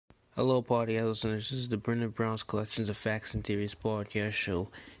Hello, podcast listeners. This is the Brendan Brown's Collections of Facts and Theories podcast show,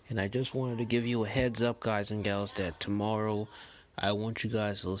 and I just wanted to give you a heads up, guys and gals, that tomorrow I want you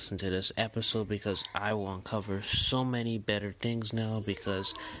guys to listen to this episode because I will uncover so many better things now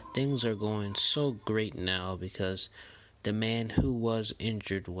because things are going so great now because the man who was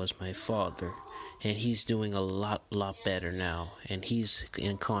injured was my father, and he's doing a lot better now, and he's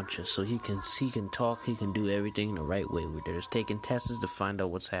unconscious, so he can talk, he can do everything the right way. We're just taking tests to find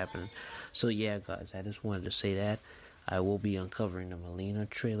out what's happening. So yeah, guys, I just wanted to say that I will be uncovering the Melina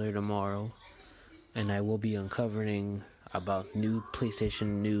trailer tomorrow, and I will be uncovering about new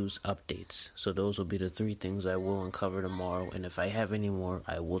PlayStation news updates. So those will be the three things I will uncover tomorrow, and if I have any more,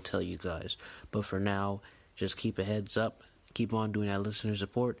 I will tell you guys. But for now, just keep a heads up, keep on doing that listener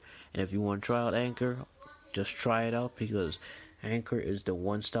support, and if you want to try out Anchor, just try it out because Anchor is the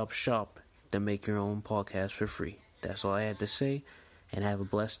one-stop shop to make your own podcast for free. That's all I had to say, and have a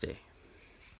blessed day.